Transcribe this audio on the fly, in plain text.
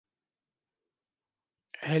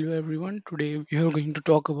Hello everyone. Today we are going to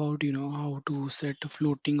talk about how to set a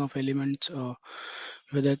floating of elements,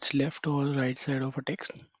 whether it's left or right side of a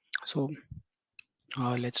text. So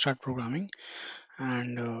let's start programming,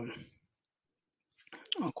 and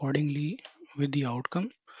accordingly with the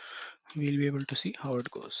outcome we'll be able to see how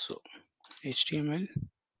it goes. So HTML,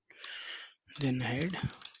 then head,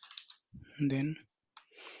 then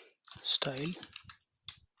style,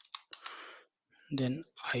 then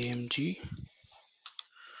img.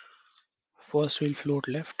 First we'll float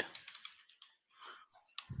left,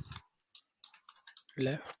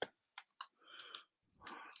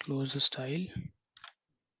 close the style,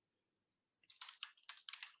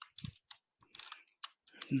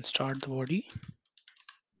 and start the body,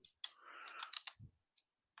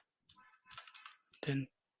 then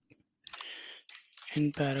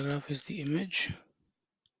in paragraph is the image,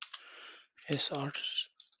 sr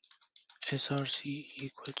src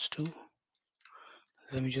equals to,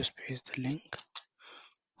 let me just paste the link,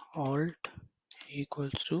 alt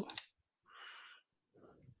equals to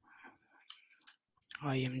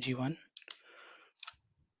img1,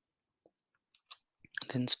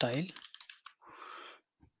 then style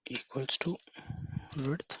equals to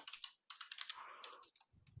width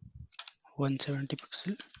 170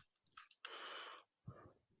 pixel,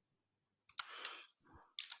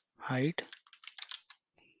 height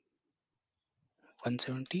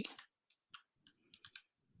 170,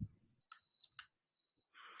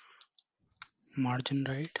 margin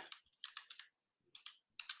right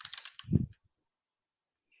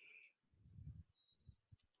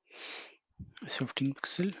 15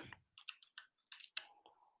 pixel,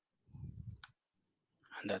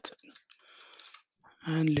 and that's it.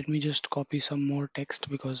 And let me just copy some more text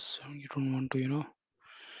because you don't want to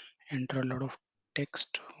enter a lot of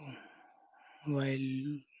text while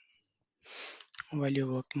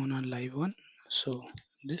you're working on a live one. So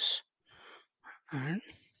this, and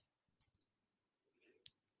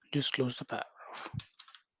just close the paragraph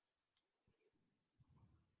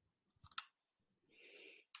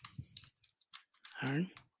and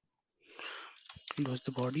close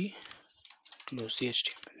the body, close the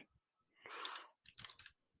HTML,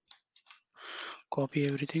 copy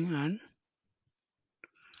everything and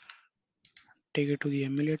take it to the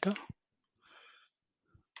emulator.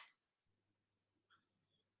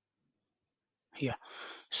 Yeah,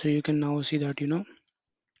 so you can now see that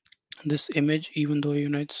this image, even though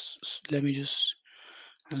let me just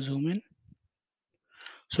zoom in.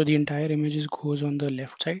 So the entire image goes on the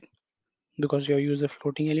left side because you use the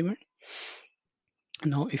floating element.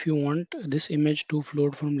 Now if you want this image to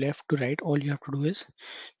float from left to right, all you have to do is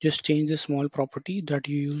just change the small property that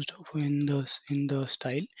you used in the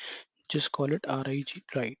style. Just call it rig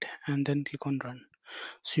right and then click on run.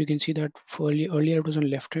 So you can see that earlier it was on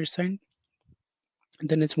left hand side,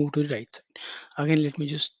 then it's moved to the right side. Again, let me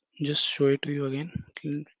just show it to you again.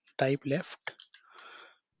 Type left,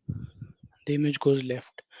 the image goes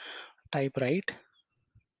left. Type right,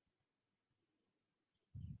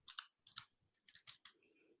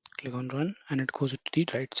 click on run, and it goes to the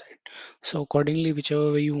right side. So accordingly,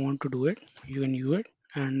 whichever way you want to do it, you can use it,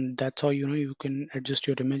 and that's how you can adjust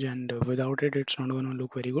your image, and without it it's not going to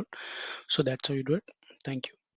look very good. So that's how you do it. Thank you.